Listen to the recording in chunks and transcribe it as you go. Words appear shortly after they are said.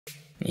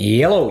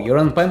Hello, you're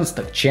on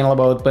Penstock, channel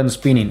about pen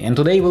spinning, and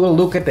today we will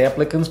look at the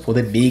applicants for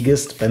the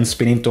biggest pen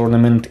spinning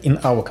tournament in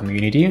our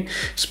community,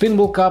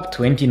 Spinbol Cup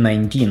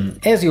 2019.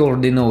 As you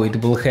already know, it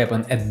will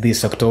happen at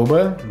this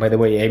October. By the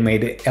way, I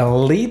made a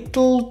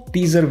little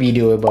teaser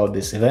video about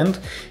this event.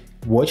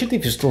 Watch it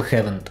if you still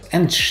haven't,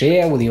 and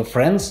share with your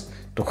friends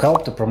to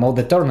help to promote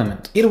the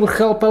tournament. It would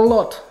help a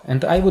lot,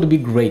 and I would be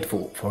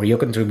grateful for your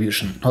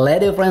contribution.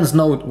 Let your friends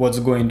know what's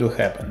going to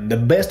happen. The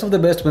best of the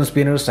best pen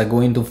spinners are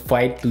going to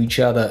fight to each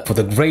other for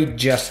the great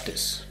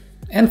justice.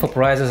 And for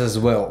prizes as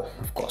well,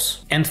 of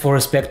course. And for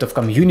respect of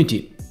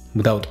community,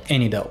 without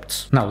any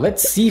doubts. Now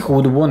let's see who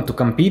would want to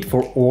compete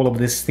for all of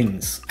these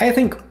things. I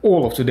think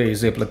all of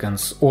today's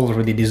applicants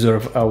already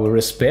deserve our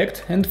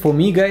respect, and for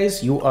me,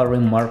 guys, you are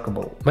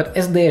remarkable. But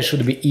as there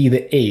should be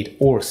either 8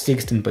 or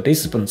 16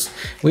 participants,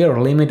 we are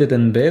limited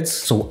in bets,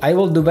 so I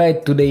will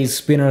divide today's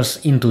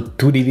spinners into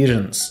 2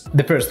 divisions.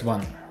 The first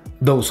one,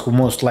 those who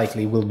most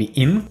likely will be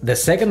in. The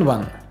second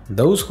one,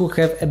 those who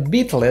have a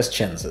bit less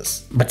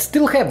chances, but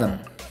still have them,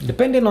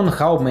 depending on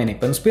how many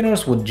pen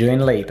spinners would join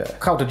later.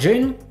 How to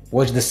join?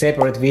 Watch the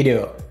separate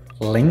video,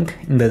 link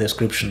in the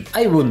description.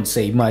 I wouldn't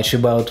say much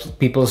about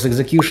people's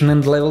execution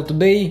and level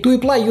today. To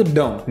apply, you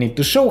don't need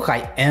to show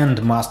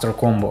high-end master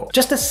combo,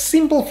 just a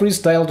simple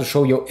freestyle to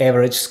show your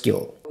average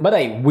skill. But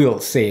I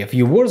will say a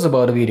few words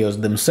about the videos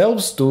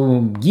themselves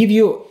to give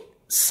you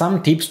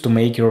some tips to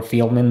make your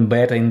filming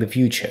better in the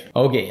future.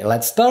 Okay,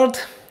 let's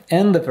start,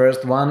 and the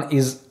first one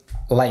is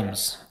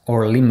Limes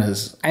or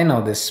Limes. I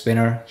know this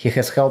spinner, he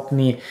has helped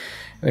me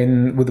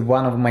with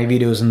one of my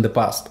videos in the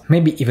past,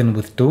 maybe even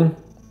with 2,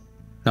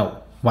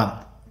 no, 1.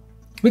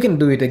 We can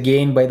do it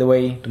again, by the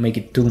way, to make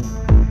it 2.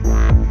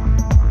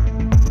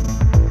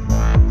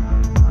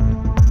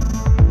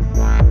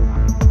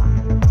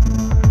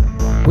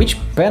 Which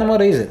pen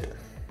mod is it?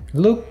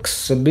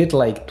 Looks a bit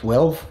like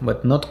 12,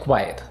 but not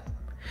quite.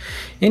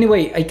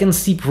 Anyway, I can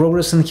see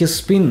progress in his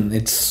spin,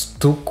 it's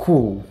too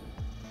cool.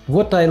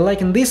 What I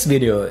like in this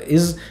video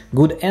is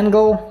good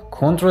angle,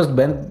 contrast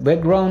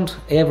background,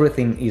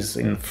 everything is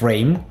in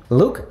frame.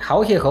 Look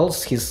how he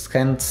holds his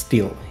hand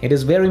still. It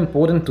is very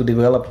important to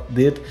develop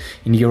that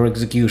in your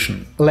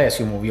execution. Less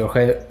you move your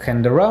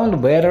hand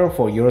around, better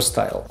for your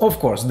style. Of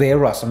course,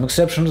 there are some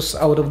exceptions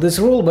out of this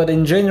rule, but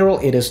in general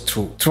it is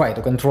true. Try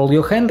to control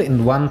your hand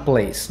in one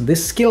place.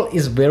 This skill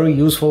is very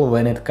useful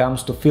when it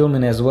comes to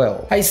filming as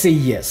well. I say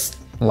yes,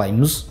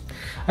 Limes.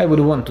 I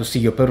would want to see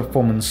your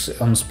performance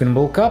on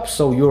Spinbol Cup,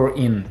 so you're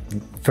in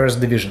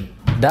first division.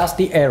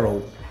 Dusty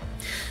Arrow.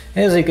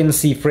 As you can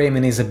see,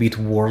 framing is a bit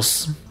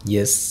worse,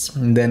 yes,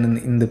 than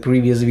in the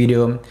previous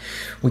video.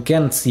 We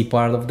can't see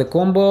part of the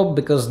combo,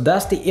 because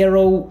Dusty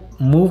Arrow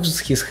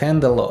moves his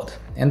hand a lot,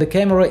 and the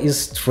camera is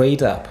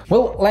straight up.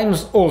 Well,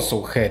 Limes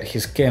also had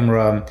his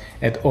camera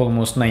at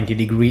almost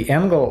 90-degree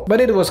angle, but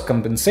it was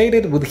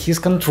compensated with his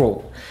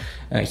control.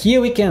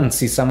 Here we can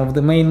see some of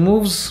the main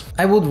moves.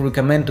 I would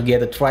recommend to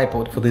get a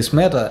tripod for this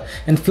meta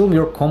and film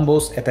your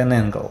combos at an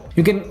angle.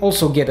 You can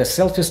also get a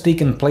selfie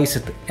stick and place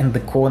it in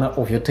the corner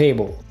of your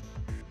table.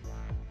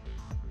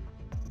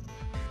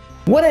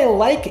 What I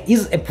like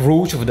is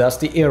approach of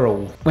Dusty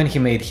Arrow. When he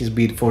made his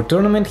bid for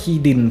tournament, he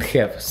didn't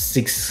have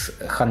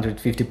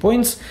 650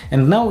 points,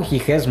 and now he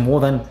has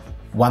more than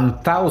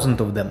 1000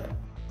 of them.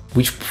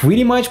 Which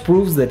pretty much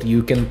proves that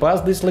you can pass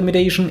this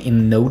limitation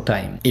in no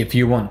time, if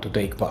you want to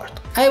take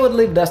part. I would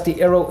leave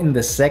Dusty Arrow in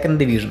the second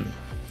division,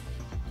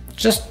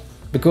 just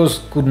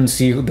because couldn't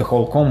see the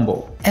whole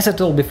combo. As I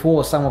told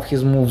before, some of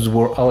his moves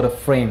were out of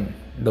frame,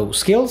 those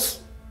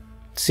skills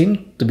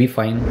seemed to be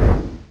fine.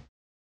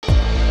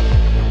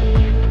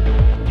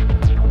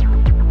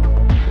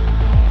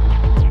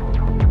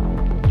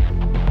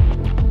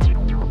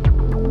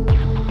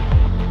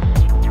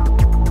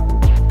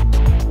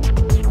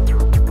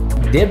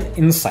 Dead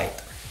Inside.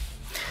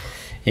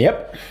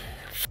 Yep,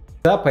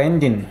 up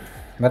ending,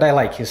 but I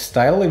like his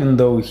style, even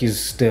though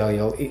his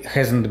style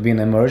hasn't been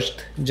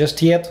emerged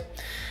just yet.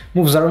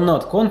 Moves are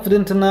not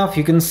confident enough,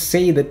 you can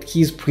say that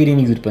he's pretty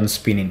new to pen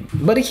spinning.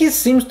 But he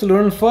seems to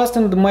learn fast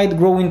and might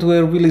grow into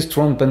a really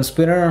strong pen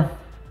spinner,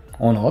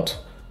 or not.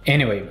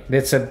 Anyway,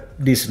 that's a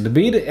decent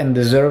bid and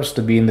deserves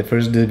to be in the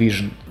first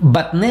division.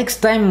 But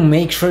next time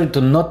make sure to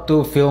not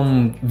to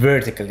film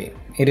vertically,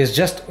 it is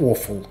just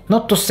awful.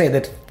 Not to say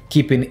that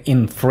keeping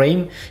in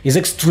frame is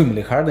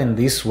extremely hard in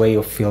this way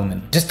of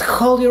filming. Just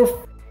hold your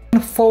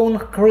phone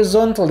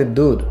horizontally,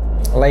 dude.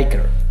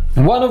 Laker.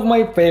 One of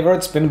my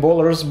favorite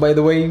spinballers, by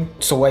the way,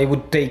 so I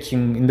would take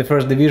him in the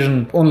first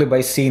division only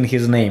by seeing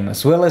his name,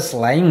 as well as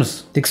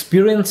Limes.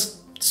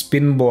 Experienced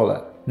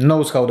spinballer.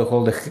 Knows how to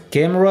hold the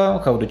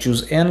camera, how to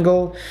choose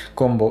angle,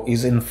 combo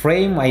is in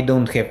frame, I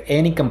don't have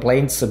any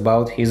complaints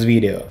about his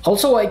video.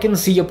 Also, I can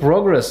see your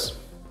progress.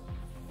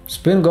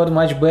 Spin got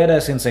much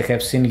better since I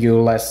have seen you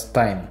last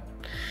time.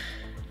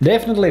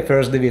 Definitely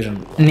first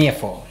division.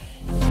 Nefo.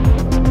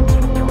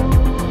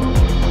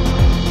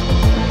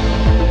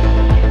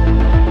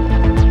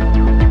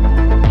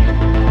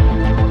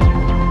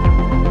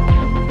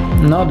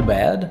 Not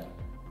bad.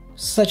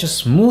 Such a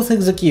smooth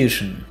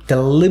execution,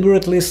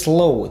 deliberately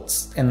slow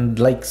and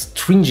like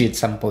stringy at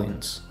some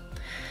points.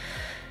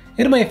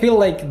 It may feel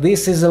like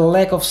this is a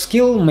lack of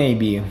skill,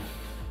 maybe.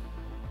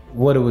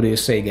 What would you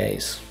say,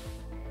 guys?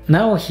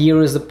 Now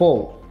here is the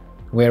poll,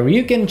 where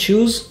you can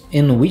choose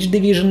in which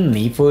division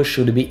NIFO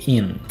should be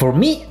in. For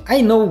me,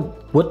 I know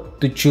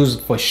what to choose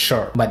for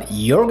sure, but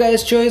your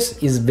guys'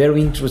 choice is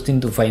very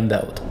interesting to find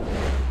out.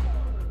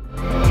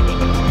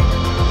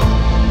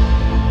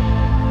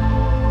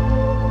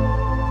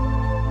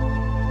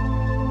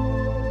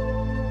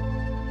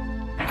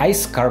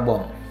 Ice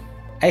Carbon.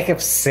 I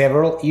have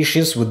several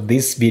issues with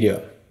this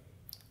video.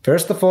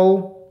 First of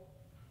all,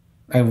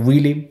 I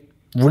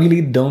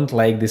really don't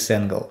like this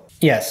angle.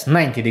 Yes,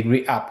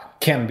 90-degree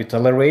up can be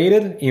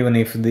tolerated, even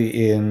if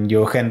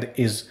your hand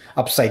is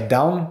upside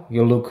down,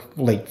 you look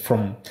like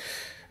from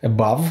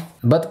above.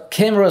 But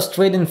camera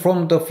straight in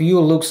front of you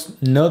looks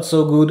not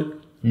so good.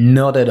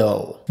 Not at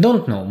all.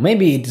 Don't know,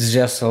 maybe it's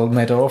just a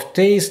matter of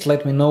taste.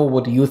 Let me know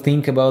what you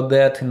think about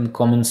that in the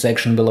comment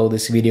section below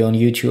this video on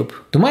YouTube.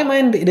 To my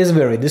mind, it is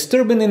very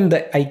disturbing and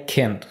I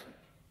can't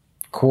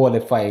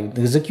qualify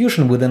the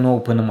execution with an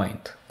open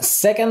mind.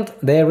 Second,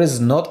 there is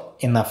not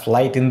enough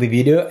light in the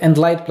video, and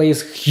light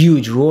plays a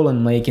huge role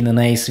in making a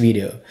nice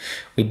video.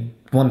 We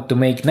want to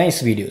make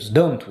nice videos,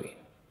 don't we?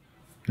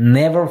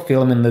 Never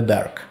film in the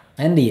dark.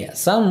 And yeah,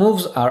 some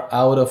moves are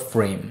out of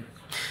frame.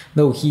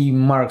 Though he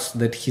marks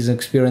that his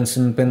experience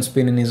in pen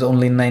spinning is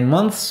only 9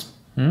 months.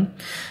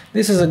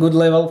 This is a good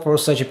level for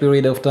such a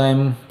period of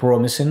time,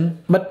 promising,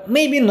 but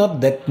maybe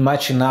not that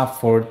much enough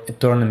for a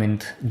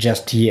tournament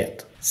just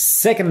yet.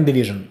 Second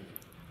division.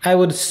 I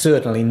would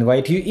certainly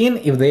invite you in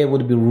if there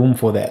would be room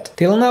for that.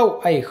 Till now,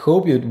 I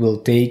hope you will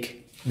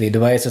take the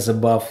advices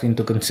above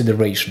into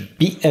consideration.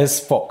 PS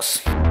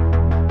Fox.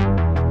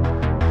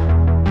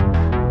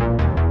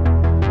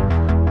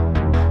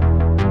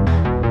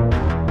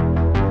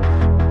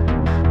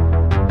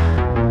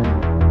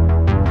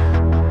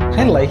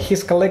 I like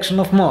his collection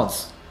of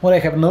mods. What I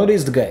have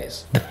noticed,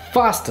 guys, the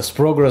fastest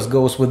progress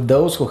goes with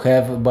those who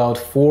have about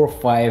 4 or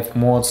 5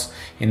 mods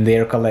in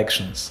their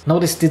collections.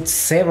 Noticed it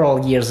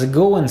several years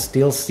ago and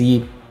still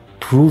see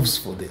proofs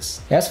for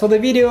this. As for the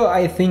video,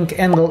 I think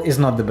angle is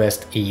not the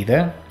best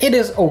either. It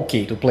is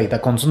okay to play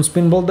tacons on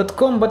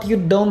spinbol.com, but you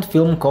don't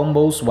film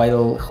combos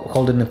while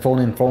holding the phone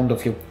in front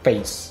of your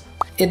face.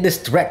 It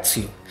distracts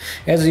you,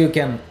 as you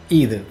can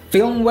either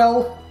film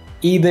well,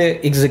 either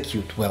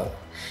execute well.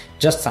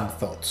 Just some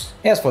thoughts.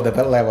 As for the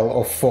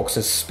level of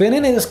Fox's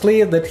spinning, it is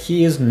clear that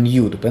he is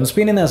new to pen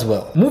spinning as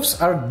well.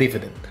 Moves are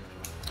diffident.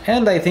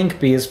 And I think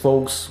PS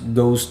Fox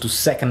goes to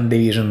second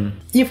division.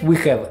 If we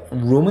have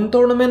room in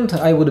tournament,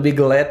 I would be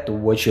glad to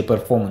watch your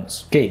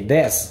performance. Okay,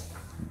 does.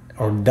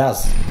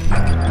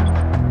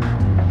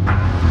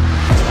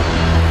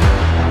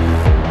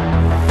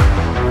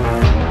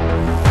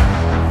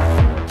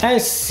 I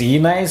see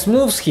nice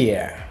moves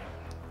here.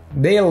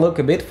 They look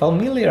a bit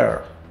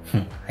familiar.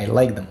 I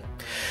like them.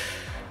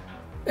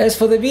 As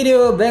for the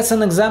video, that's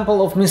an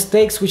example of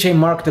mistakes which I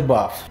marked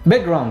above.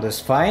 Background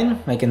is fine,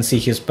 I can see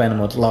his pen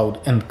mode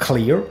loud and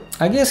clear.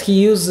 I guess he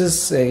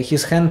uses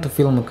his hand to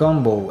film a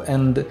combo,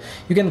 and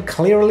you can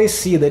clearly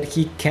see that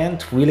he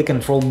can't really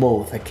control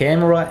both, a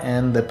camera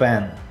and the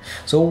pen.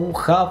 So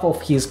half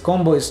of his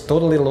combo is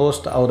totally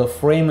lost out of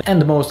frame,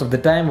 and most of the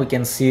time we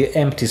can see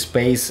empty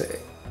space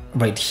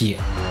right here.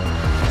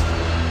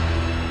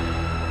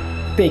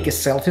 Take a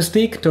selfie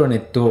stick, turn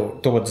it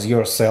towards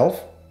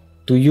yourself,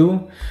 to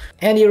you,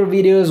 and your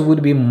videos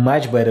would be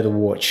much better to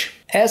watch.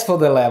 As for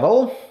the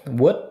level,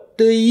 what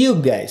do you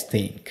guys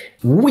think?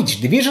 Which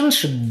division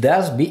should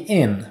DAS be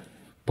in?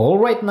 Poll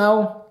right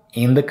now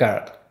in the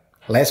card.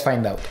 Let's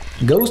find out.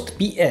 Ghost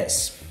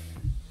PS.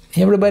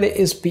 Everybody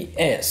is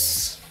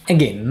PS.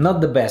 Again, not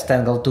the best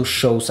angle to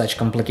show such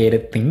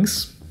complicated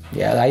things.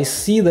 Yeah, I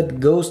see that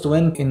Ghost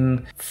went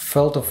in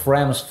felt of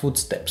Ram's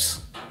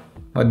footsteps.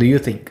 What do you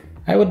think?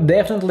 I would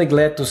definitely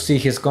glad to see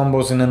his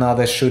combos in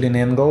another shooting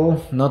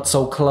angle, not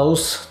so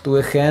close to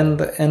a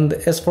hand, and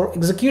as for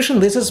execution,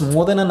 this is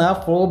more than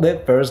enough for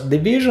the first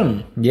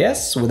division.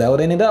 Yes, without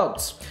any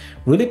doubts.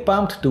 Really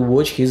pumped to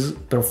watch his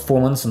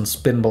performance in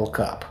Spinbol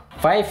Cup.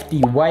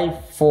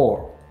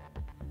 5TY4.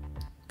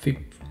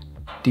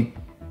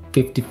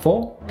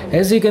 54?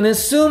 As you can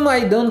assume,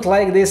 I don't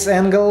like this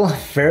angle,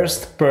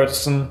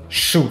 first-person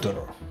shooter.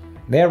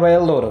 There are a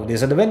lot of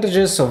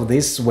disadvantages of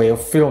this way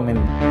of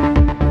filming.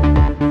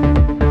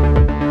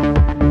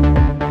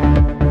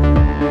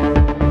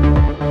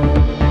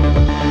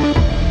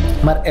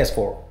 But as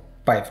for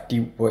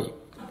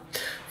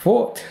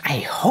 5TY4, I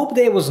hope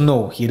there was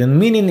no hidden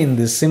meaning in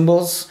these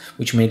symbols,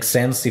 which makes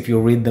sense if you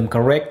read them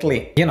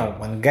correctly. You know,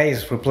 when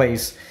guys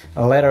replace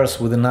letters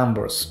with the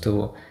numbers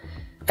to...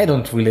 I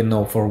don't really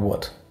know for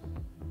what.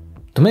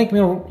 To make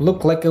me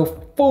look like a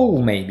fool,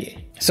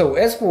 maybe. So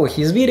as for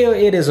his video,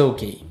 it is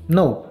okay.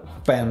 No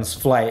pens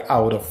fly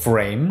out of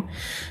frame,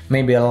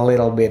 maybe a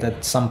little bit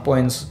at some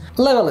points.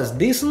 Level is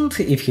decent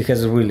if he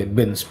has really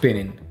been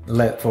spinning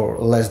for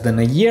less than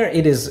a year.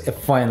 It is a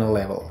fine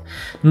level.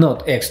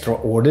 Not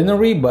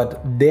extraordinary,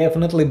 but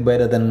definitely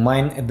better than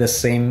mine at the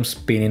same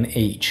spinning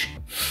age.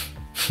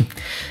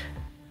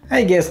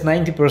 I guess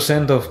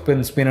 90% of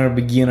pen spinner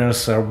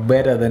beginners are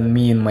better than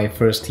me in my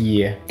first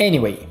year.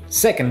 Anyway,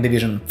 second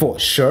division for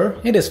sure.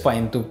 It is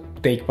fine to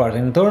take part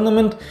in a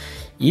tournament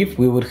if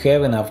we would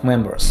have enough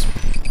members.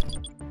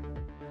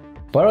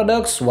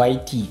 Paradox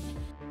YT.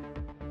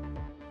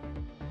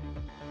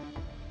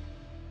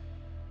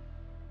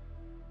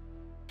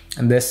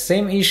 And the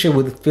same issue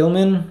with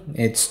filming,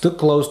 it's too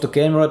close to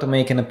camera to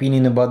make an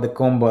opinion about the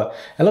combo.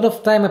 A lot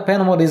of time a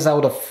pen mod is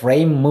out of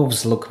frame,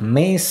 moves look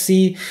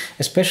messy,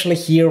 especially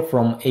here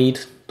from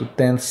 8th to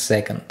 10th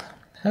second.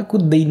 How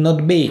could they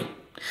not be?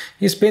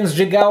 He spins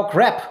Jigao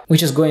crap,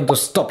 which is going to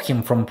stop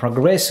him from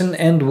progressing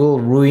and will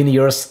ruin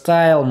your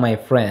style, my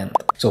friend.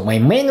 So my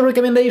main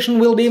recommendation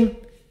will be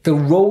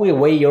throw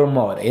away your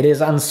mod, it is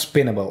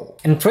unspinnable,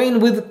 and train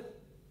with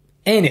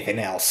anything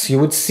else, you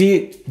would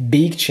see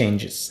big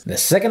changes. The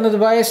second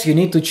advice, you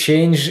need to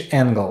change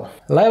angle.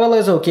 Level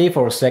is okay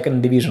for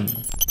second division.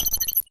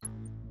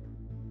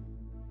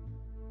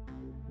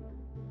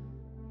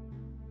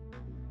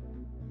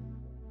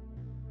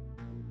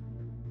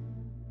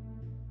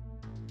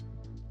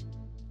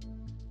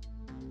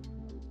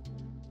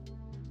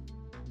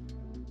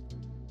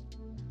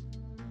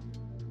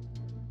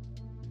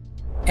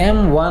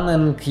 M1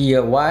 and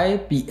here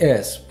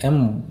YPS.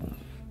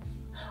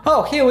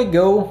 Oh, here we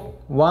go.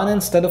 1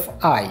 instead of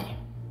I,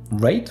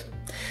 right?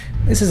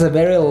 This is a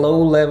very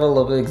low level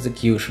of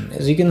execution.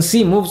 As you can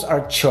see, moves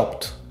are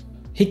chopped.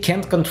 He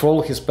can't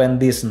control his pen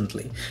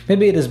decently.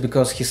 Maybe it is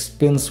because he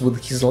spins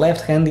with his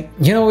left hand.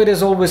 You know, it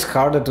is always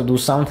harder to do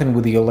something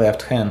with your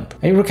left hand.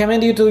 I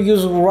recommend you to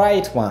use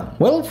right one.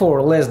 Well,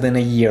 for less than a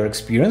year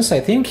experience, I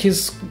think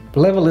his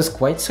level is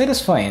quite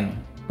satisfying.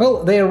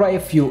 Well, there are a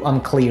few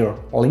unclear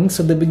links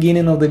at the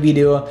beginning of the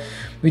video,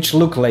 which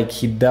look like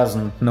he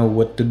doesn't know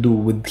what to do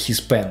with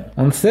his pen.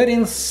 On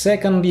 13th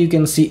second you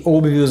can see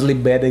obviously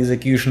bad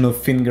execution of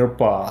finger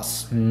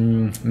pass.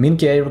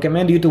 Minky, I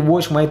recommend you to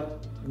watch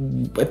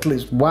at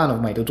least one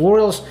of my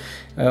tutorials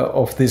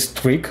of this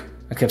trick.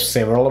 I have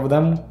several of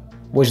them.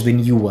 Watch the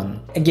new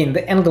one. Again,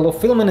 the angle of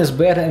filming is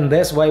bad and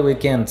that's why we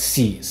can't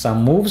see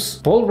some moves.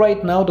 Poll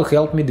right now to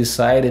help me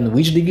decide in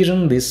which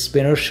division this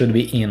spinner should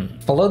be in.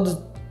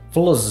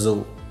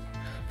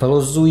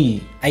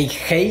 Filozui. I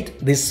hate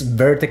this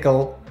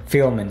vertical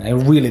filming, I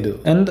really do.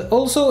 And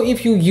also,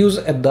 if you use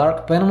a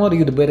dark pen mod,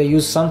 you'd better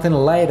use something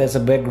light as a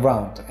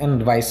background,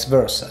 and vice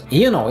versa.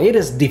 You know, it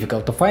is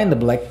difficult to find a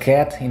black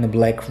cat in a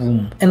black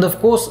room. And of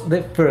course,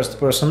 the first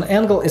person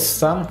angle is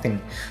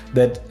something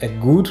that a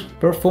good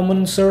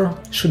performancer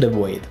should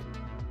avoid.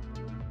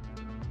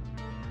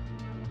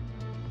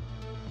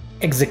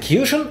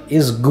 Execution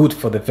is good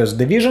for the first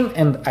division,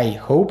 and I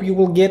hope you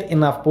will get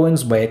enough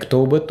points by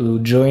October to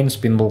join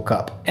Spinbol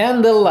Cup.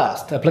 And the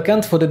last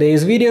applicant for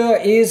today's video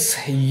is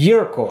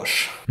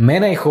Yerkosh.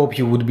 Man, I hope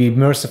you would be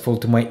merciful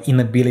to my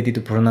inability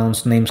to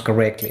pronounce names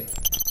correctly.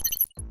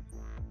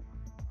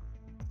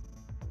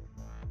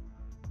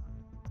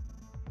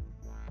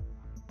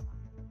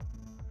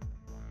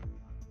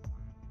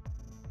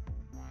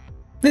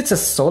 It's a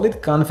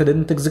solid,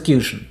 confident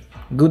execution.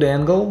 Good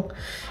angle,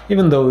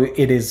 even though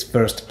it is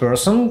first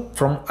person,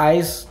 from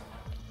eyes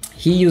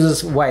he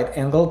uses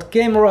wide-angled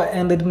camera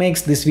and it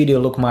makes this video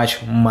look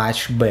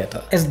much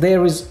better, as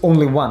there is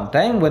only one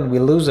time when we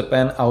lose a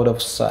pen out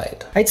of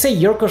sight. I'd say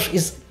Yerkosh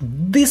is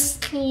this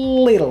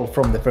little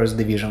from the first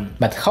division,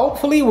 but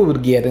hopefully we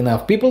would get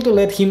enough people to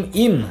let him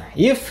in,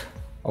 if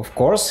of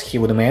course he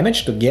would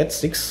manage to get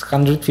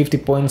 650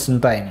 points in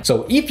time.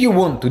 So if you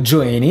want to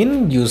join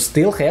in, you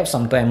still have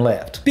some time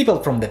left.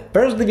 People from the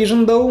first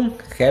division though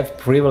have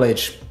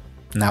privilege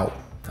now,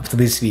 after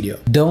this video.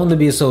 Don't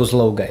be so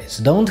slow, guys.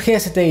 Don't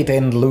hesitate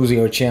and lose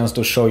your chance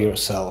to show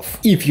yourself.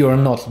 If you're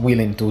not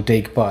willing to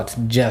take part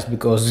just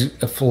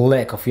because of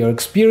lack of your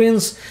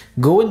experience,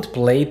 go and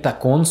play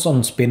tacons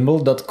on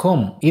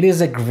spinbol.com. It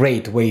is a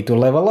great way to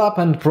level up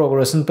and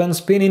progress in pen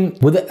spinning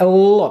with a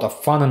lot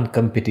of fun and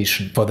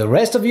competition. For the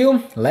rest of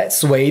you,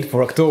 let's wait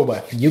for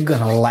October. You're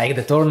gonna like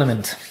the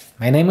tournament.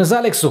 My name is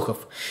Alex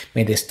Sukhov.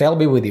 May the style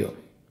be with you.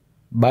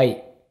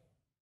 Bye.